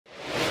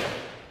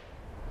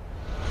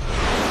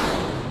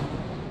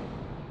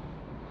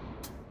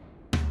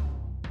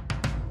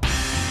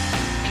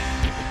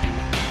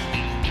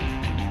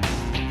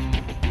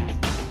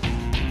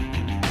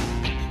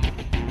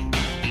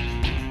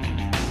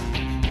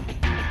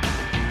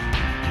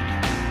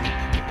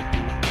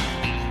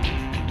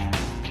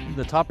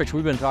The topics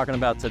we've been talking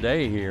about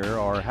today here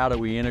are how do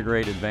we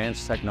integrate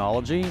advanced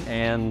technology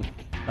and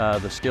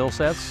the skill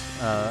sets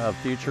of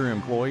future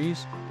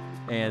employees.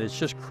 And it's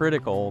just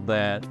critical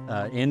that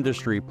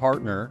industry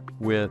partner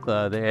with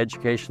the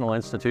educational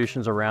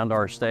institutions around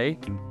our state.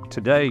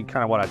 Today,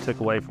 kind of what I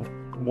took away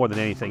from more than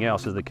anything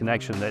else is the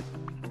connection that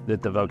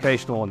the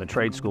vocational and the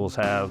trade schools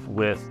have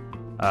with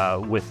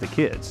the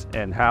kids,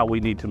 and how we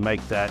need to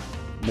make that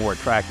more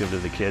attractive to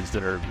the kids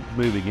that are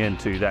moving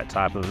into that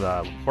type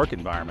of work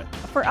environment.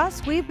 For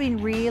us, we've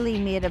been really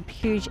made a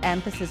huge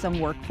emphasis on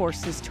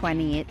workforces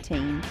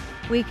 2018.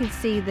 We could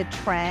see the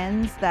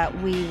trends that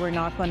we were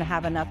not going to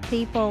have enough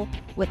people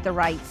with the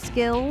right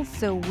skills,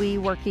 so we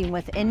working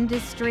with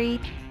industry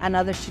and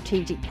other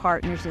strategic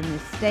partners in the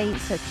state,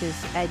 such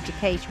as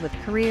education with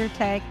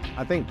CareerTech.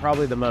 I think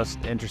probably the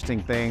most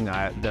interesting thing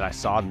that I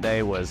saw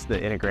today was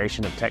the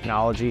integration of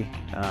technology,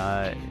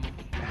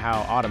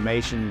 how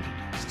automation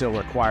still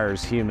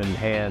requires human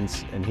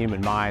hands and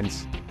human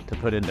minds to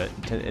put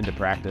into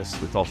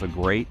practice. It's also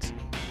great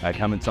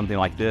come in something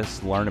like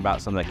this, learn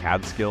about some of the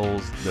CAD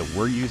skills that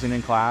we're using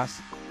in class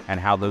and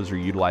how those are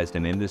utilized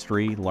in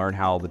industry, learn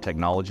how the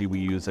technology we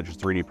use, such as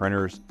 3D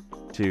printers,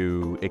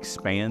 to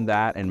expand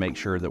that and make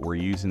sure that we're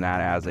using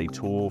that as a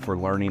tool for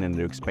learning and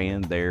to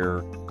expand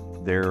their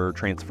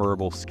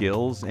transferable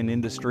skills in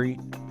industry.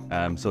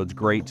 So it's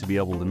great to be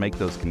able to make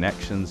those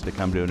connections, to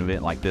come to an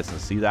event like this and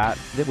see that.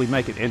 That we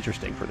make it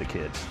interesting for the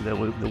kids, that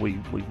we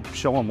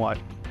show them what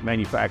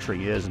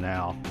manufacturing is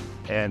now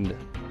and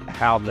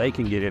how they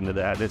can get into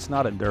that. It's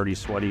not a dirty,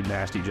 sweaty,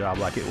 nasty job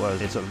like it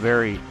was. It's a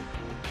very,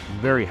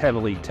 very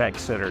heavily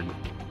tech-centered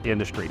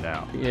industry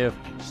now. If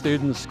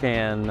students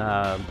can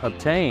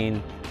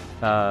obtain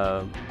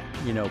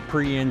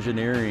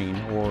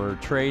pre-engineering or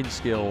trade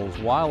skills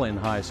while in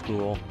high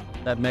school,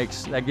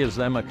 that gives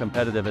them a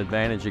competitive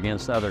advantage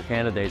against other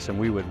candidates, and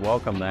we would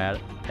welcome that.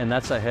 And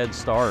that's a head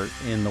start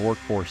in the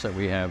workforce that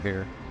we have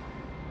here.